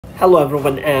Hello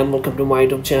everyone and welcome to my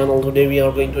YouTube channel. Today we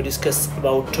are going to discuss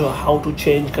about how to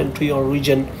change country or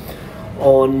region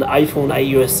on iPhone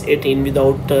iOS 18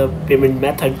 without payment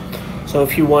method. So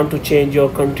if you want to change your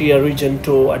country or region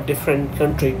to a different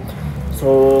country,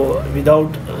 so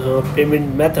without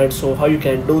payment method, so how you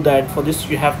can do that? For this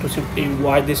you have to simply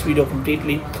watch this video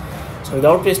completely. So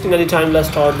without wasting any time, let's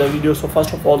start the video. So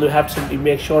first of all, you have to simply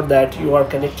make sure that you are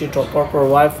connected to a proper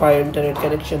Wi-Fi internet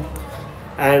connection.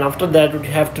 And after that, what you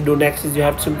have to do next is you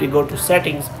have to simply go to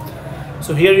settings.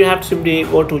 So here you have to simply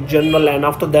go to general, and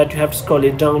after that you have to scroll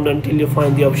it down until you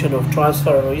find the option of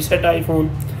transfer or reset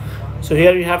iPhone. So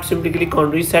here you have to simply click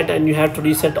on reset, and you have to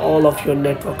reset all of your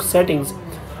network settings.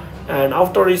 And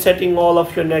after resetting all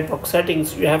of your network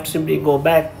settings, you have to simply go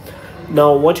back.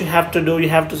 Now what you have to do, you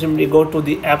have to simply go to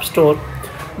the App Store.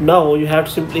 Now you have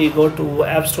to simply go to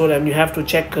App Store and you have to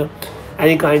check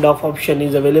any kind of option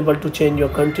is available to change your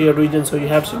country or region. So you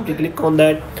have to simply click on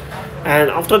that,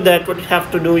 and after that what you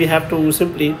have to do, you have to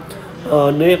simply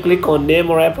click on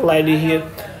name or Apple ID here.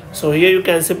 So here you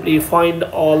can simply find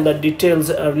all the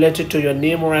details related to your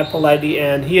name or Apple ID,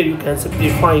 and here you can simply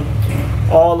find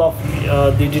all of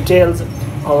the details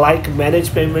like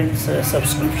manage payments,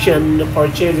 subscription,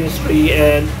 purchase history,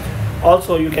 and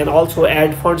also you can also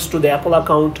add funds to the Apple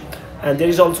account. And there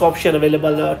is also option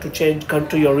available to change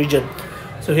country or region.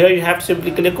 So here you have to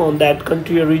simply click on that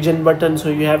country or region button. So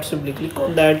you have to simply click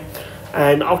on that,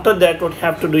 and after that what you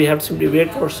have to do, you have to simply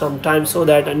wait for some time so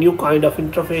that a new kind of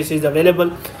interface is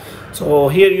available. So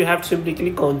here you have to simply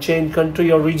click on change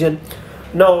country or region.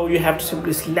 Now you have to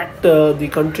simply select the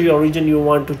country or region you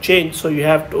want to change. So you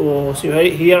have to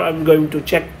here I'm going to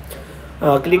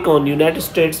click on United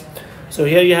States. So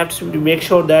here you have to simply make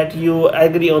sure that you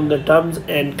agree on the terms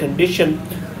and condition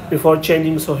before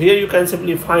changing. So here you can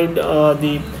simply find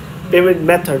the payment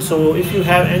method. So if you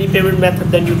have any payment method,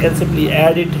 then you can simply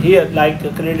add it here, like a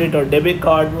credit or debit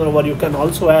card, or you can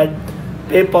also add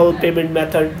PayPal payment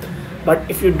method.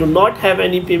 But if you do not have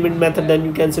any payment method, then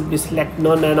you can simply select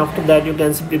none, and after that you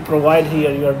can simply provide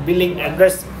here your billing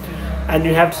address, and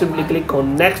you have to simply click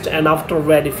on next. And after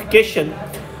verification,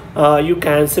 you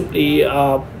can simply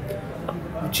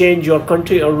change your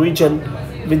country or region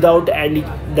without adding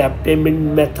the payment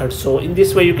method. So in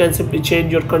this way you can simply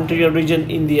change your country or region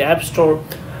in the App Store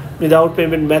without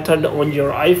payment method on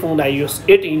your iPhone iOS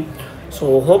 18.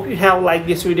 So hope you have liked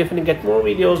this video. If you get more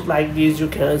videos like these, you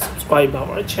can subscribe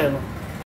our channel.